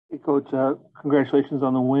Hey, Coach, congratulations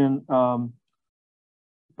on the win.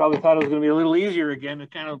 Probably thought it was going to be a little easier again.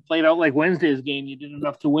 It kind of played out like Wednesday's game. You did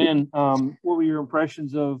enough to win. What were your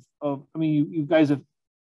impressions of I mean, you guys have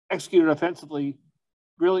executed offensively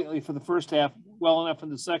brilliantly for the first half, well enough in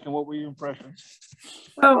the second. What were your impressions?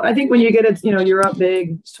 Well, I think when you get it, you're up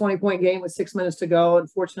big, it's a 20-point game with 6 minutes to go.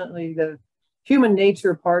 Unfortunately, the human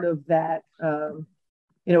nature part of that,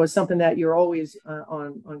 is something that you're always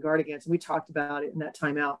on guard against. And we talked about it in that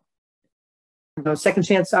timeout. Second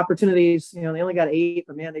chance opportunities, they only got 8,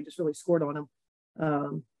 but man, they just really scored on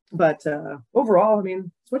them. But overall, I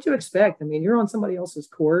mean, it's what you expect. I mean, you're on somebody else's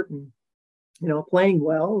court and, playing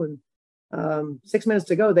well. And 6 minutes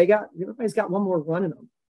to go, everybody's got one more run in them.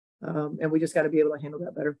 And we just got to be able to handle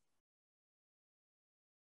that better.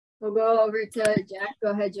 We'll go over to Jack.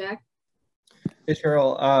 Go ahead, Jack. Hey,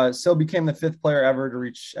 Cheryl. Sil became the 5th player ever to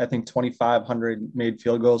reach, I think, 2,500 made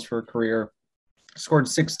field goals for a career. Scored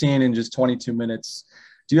 16 in just 22 minutes.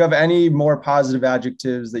 Do you have any more positive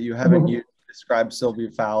adjectives that you haven't used to describe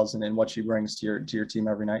Sylvia Fowles and what she brings to your team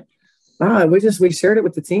every night? We shared it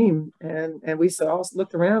with the team, and we all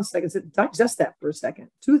looked around. So I said, digest that for a second.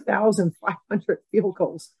 2,500 field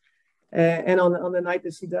goals, and on the night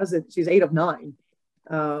that she does it, she's 8 of 9.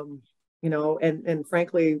 And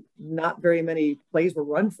frankly, not very many plays were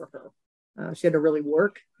run for her. She had to really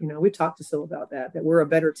work. We talked to Sil about that we're a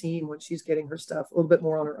better team when she's getting her stuff a little bit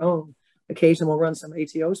more on her own. Occasionally we'll run some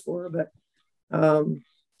ATOs for her, but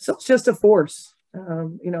so it's just a force.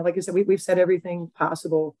 Like I said, we've said everything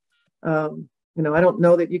possible. I don't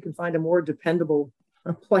know that you can find a more dependable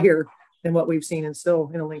player than what we've seen in Sil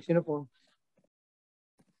in a Lynx uniform.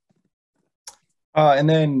 And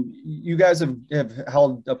then you guys have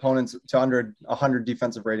held opponents to under 100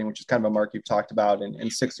 defensive rating, which is kind of a mark you've talked about in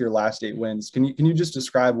 6 of your last 8 wins. Can you just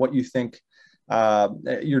describe what you think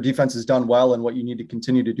your defense has done well and what you need to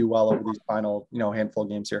continue to do well over these final, handful of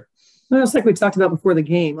games here? Well, it's like we talked about before the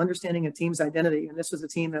game, understanding a team's identity. And this was a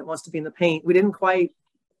team that wants to be in the paint. We didn't quite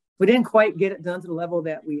get it done to the level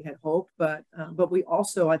that we had hoped, but we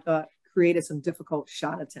also, I thought, created some difficult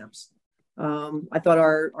shot attempts. I thought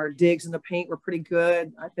our digs in the paint were pretty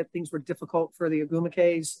good. I thought things were difficult for the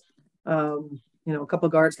Agumekes. A couple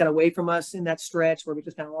of guards got away from us in that stretch where we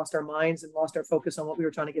just kind of lost our minds and lost our focus on what we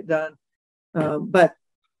were trying to get done. But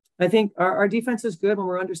I think our defense is good when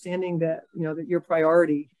we're understanding that, that your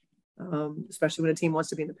priority, especially when a team wants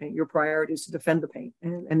to be in the paint, your priority is to defend the paint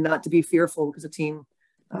and not to be fearful because a team,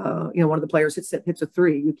 one of the players hits a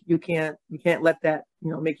 3. You can't let that,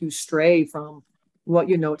 make you stray from what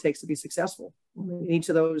it takes to be successful. In each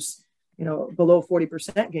of those, below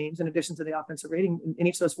 40% games, in addition to the offensive rating, in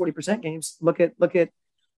each of those 40% games, look at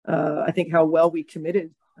I think how well we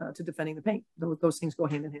committed to defending the paint. Those things go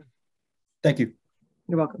hand in hand. Thank you.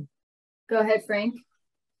 You're welcome. Go ahead, Frank.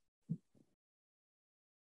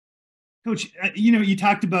 Coach, you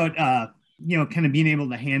talked about, kind of being able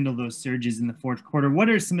to handle those surges in the fourth quarter. What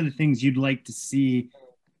are some of the things you'd like to see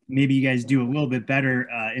maybe you guys do a little bit better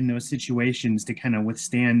in those situations to kind of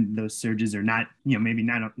withstand those surges or not, maybe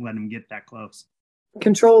not let them get that close?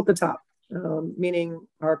 Control at the top, meaning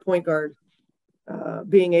our point guard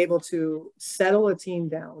being able to settle a team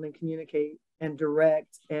down and communicate and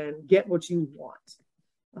direct and get what you want.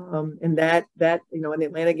 And that in the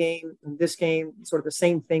Atlanta game, in this game, sort of the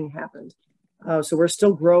same thing happened. So we're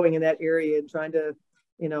still growing in that area and trying to,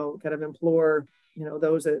 kind of implore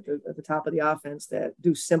those at the top of the offense that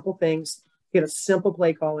do simple things, get a simple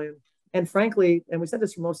play call in. And frankly, and we said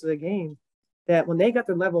this for most of the game, that when they got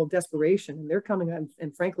their level of desperation and they're coming on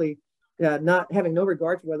and frankly, not having no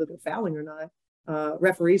regard for whether they're fouling or not,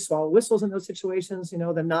 referees swallow whistles in those situations.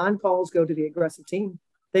 The non-calls go to the aggressive team.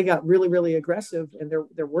 They got really, really aggressive and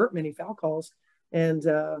there weren't many foul calls. And,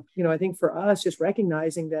 I think for us, just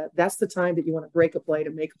recognizing that that's the time that you want to break a play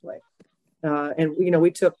to make a play. And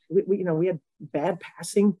we had bad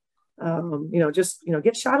passing,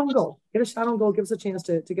 get shot on goal, give us a chance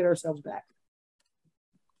to get ourselves back.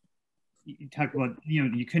 You talk about,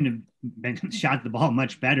 you couldn't have been shot the ball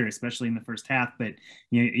much better, especially in the first half, but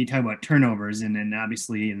you talk about turnovers and then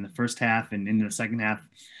obviously in the first half and in the second half,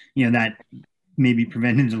 that maybe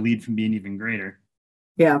prevented the lead from being even greater.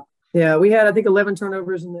 Yeah. We had, I think 11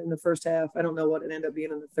 turnovers in the first half. I don't know what it ended up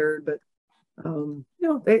being in the third, but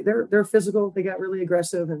they're physical. They got really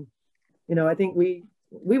aggressive. And, I think we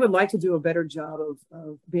would like to do a better job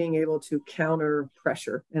of being able to counter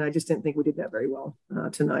pressure. And I just didn't think we did that very well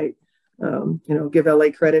tonight. Give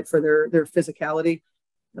LA credit for their physicality.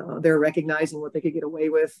 They're recognizing what they could get away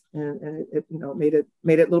with. And it made it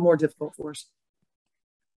a little more difficult for us.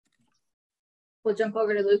 We'll jump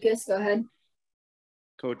over to Lucas. Go ahead.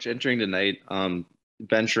 Coach, entering tonight,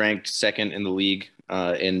 bench ranked second in the league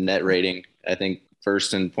in net rating. I think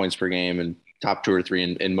first in points per game and top 2 or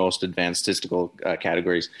 3 in most advanced statistical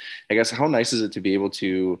categories. I guess how nice is it to be able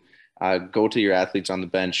to go to your athletes on the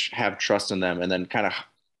bench, have trust in them, and then kind of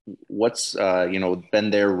what's been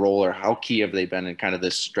their role, or how key have they been in kind of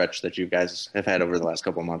this stretch that you guys have had over the last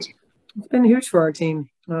couple of months? It's been huge for our team.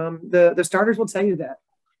 The starters will tell you that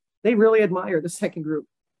they really admire the second group.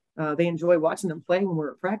 They enjoy watching them play when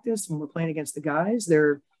we're at practice, when we're playing against the guys.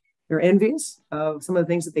 They're envious of some of the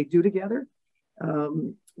things that they do together.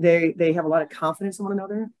 They have a lot of confidence in one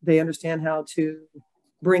another. They understand how to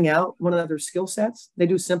bring out one another's skill sets. They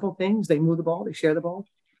do simple things. They move the ball. They share the ball.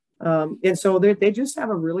 And so they just have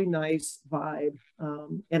a really nice vibe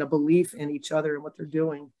and a belief in each other and what they're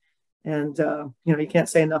doing. And, you can't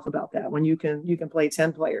say enough about that. When you can play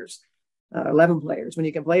 10 players, 11 players, when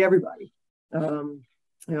you can play everybody,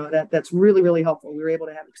 that's really, really helpful. We were able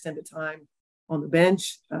to have extended time on the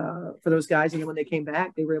bench for those guys. And then when they came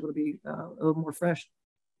back, they were able to be a little more fresh.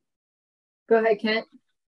 Go ahead, Kent.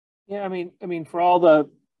 Yeah, I mean, for all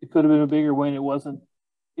it could have been a bigger win. It wasn't.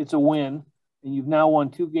 It's a win, and you've now won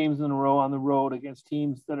 2 games in a row on the road against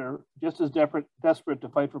teams that are just as desperate to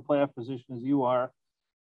fight for playoff position as you are.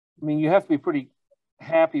 I mean, you have to be pretty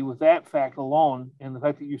happy with that fact alone, and the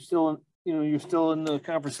fact that you're still in the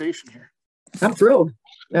conversation here. I'm thrilled.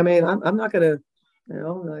 I mean, I'm not going to,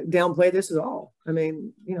 downplay this at all. I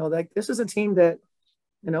mean, this is a team that,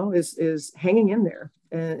 is hanging in there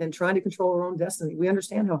and trying to control our own destiny. We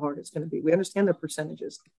understand how hard it's going to be. We understand the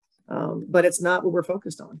percentages, but it's not what we're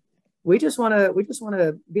focused on. We just want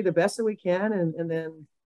to be the best that we can, and then,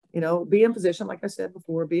 be in position, like I said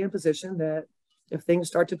before, be in position that if things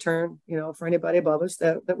start to turn, for anybody above us,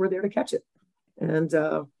 that we're there to catch it. And,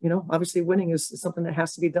 obviously winning is something that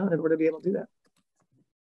has to be done in order to be able to do that.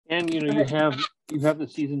 And, you have the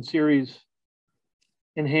season series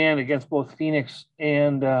in hand against both Phoenix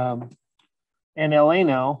and LA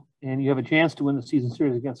now, and you have a chance to win the season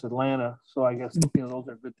series against Atlanta. So I guess, those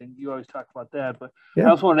are good things. You always talk about that, but yeah. I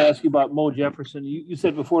also wanted to ask you about Mo Jefferson. You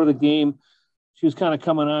said before the game, she was kind of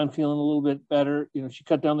coming on, feeling a little bit better. She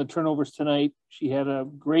cut down the turnovers tonight. She had a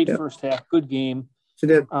great first half, good game. She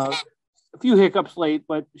did. A few hiccups late,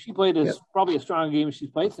 but she played probably a strong game she's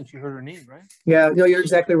played since she hurt her knee, right? Yeah, no, you're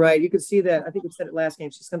exactly right. You could see that. I think we said it last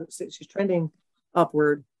game. She's trending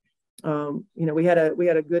upward. We had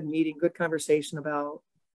a good meeting, good conversation about,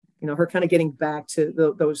 her kind of getting back to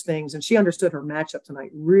those things. And she understood her matchup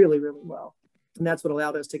tonight really, really well. And that's what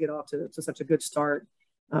allowed us to get off to such a good start,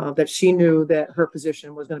 that she knew that her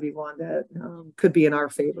position was going to be one that could be in our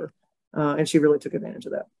favor. And she really took advantage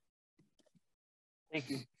of that. Thank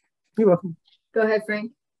you. You're welcome. Go ahead,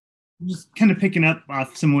 Frank. Just kind of picking up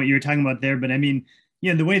off some of what you were talking about there, but I mean,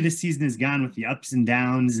 the way this season has gone with the ups and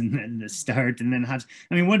downs and then the start and then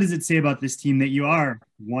what does it say about this team that you are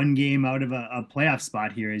one game out of a playoff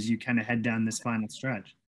spot here as you kind of head down this final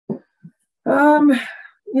stretch? I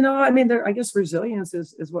guess resilience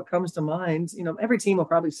is what comes to mind. Every team will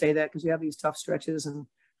probably say that because you have these tough stretches, and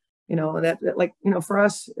that for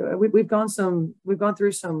us, we've gone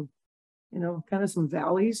through some, kind of some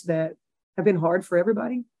valleys that have been hard for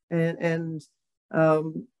everybody. And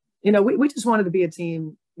we just wanted to be a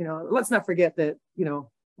team, let's not forget that,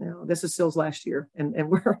 this is Syl's last year, and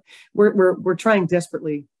we're trying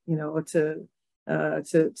desperately, to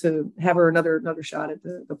have her another shot at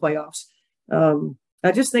the playoffs.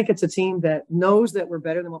 I just think it's a team that knows that we're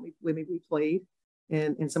better than what we played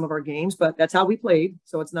in some of our games, but that's how we played.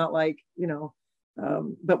 So it's not like,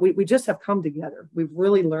 but we just have come together. We've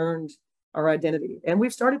really learned our identity, and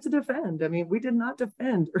we've started to defend. I mean, we did not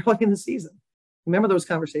defend early in the season. Remember those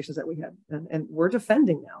conversations that we had, and we're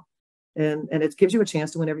defending now, and it gives you a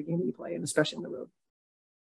chance to win every game that you play, and especially on the road.